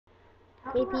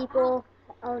Hey people,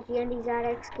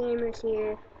 LgNdZxGaMerz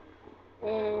here,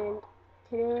 and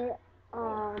today,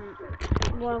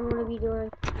 what I'm going to be doing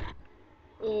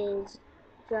is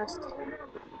just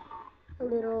a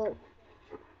little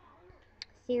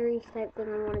series type thing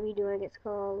I'm going to be doing. It's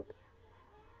called,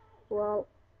 well,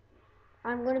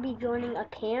 I'm going to be joining a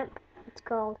camp. It's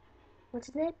called, what's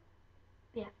his name?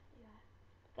 Yeah.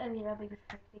 I mean, I'm a big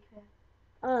fan.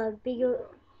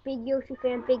 Big Yoshi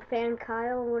fan, big fan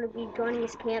Kyle. I'm going to be joining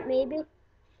his camp maybe.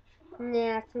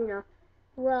 Nah,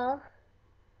 well,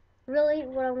 really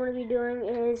what I'm going to be doing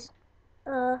is,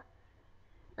 I'm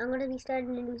going to be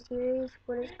starting a new series.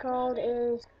 What it's called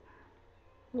is,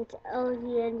 it's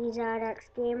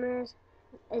LgNdZxGaMerz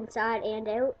InSIde AnD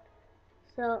Out.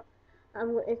 So,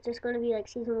 it's just going to be like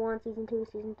season 1, season 2,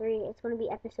 season 3. It's going to be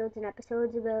episodes and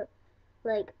episodes about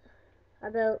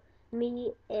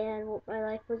me and what my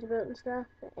life was about and stuff.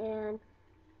 And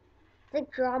it's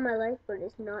like draw my life, but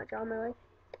it's not draw my life.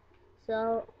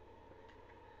 So,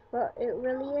 what it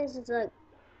really is, it's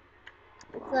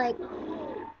like,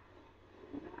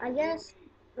 I guess,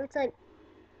 it's like,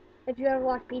 if you ever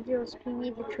watch BJ's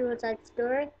PV, The True Inside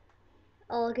Story,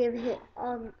 I'll give you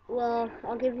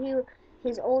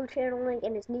his old channel link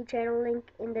and his new channel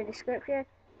link in the description,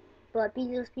 but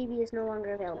BJ's PV is no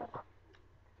longer available.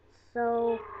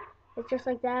 So, it's just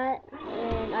like that,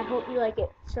 and I hope you like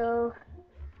it. So,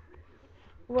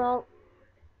 well,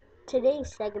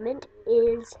 today's segment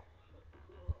is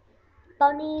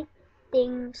funny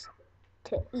things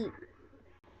to eat.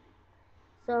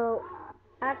 So,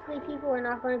 actually, people are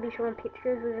not going to be showing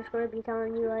pictures. We're just going to be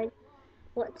telling you, like,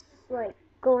 what's, like,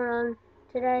 going on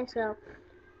today. So,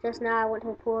 just now I went to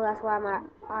the pool. That's why my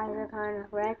eyes are kind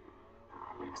of red.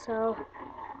 So,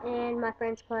 and my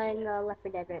friend's playing Left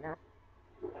 4 Dead right now.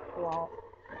 Wow.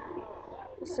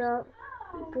 So,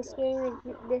 this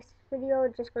video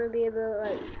is just going to be about,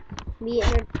 like, me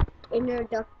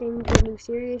introducing the new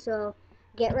series. So,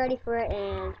 get ready for it,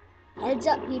 and heads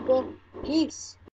up, people. Peace.